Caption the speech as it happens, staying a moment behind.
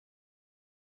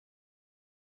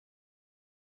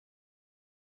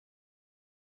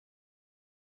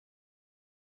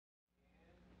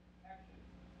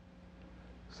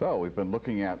So we've been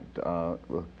looking at the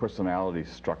personality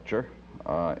structure,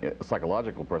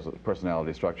 psychological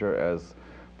personality structure as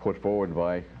put forward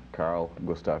by Carl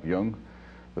Gustav Jung,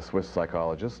 the Swiss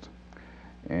psychologist.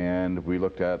 And we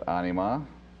looked at anima,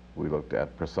 we looked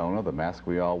at persona, the mask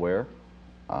we all wear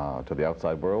to the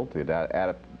outside world,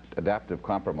 the adaptive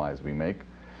compromise we make.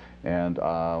 And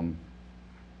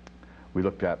we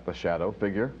looked at the shadow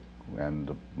figure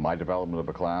and my development of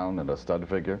a clown and a stud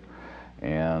figure.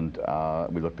 And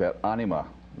we looked at anima,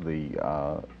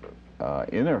 the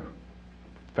inner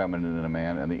feminine in a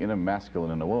man and the inner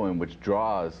masculine in a woman, which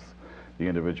draws the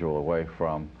individual away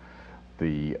from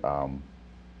the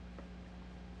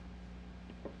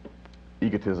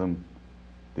egotism,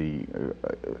 the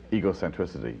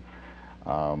egocentricity.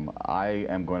 I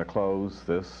am going to close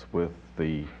this with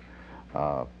a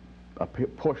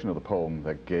portion of the poem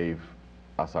that gave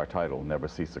us our title, Never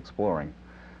Cease Exploring,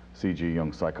 C.G.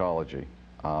 Jung Psychology.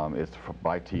 It's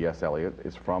by T.S. Eliot.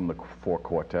 It's from the four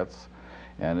quartets,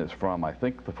 and it's from, I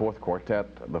think, the fourth quartet,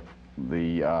 a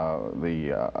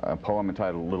poem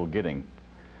entitled Little Gidding.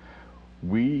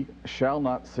 We shall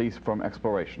not cease from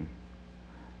exploration,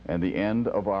 and the end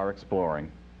of our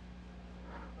exploring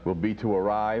will be to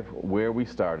arrive where we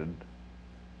started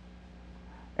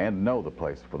and know the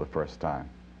place for the first time.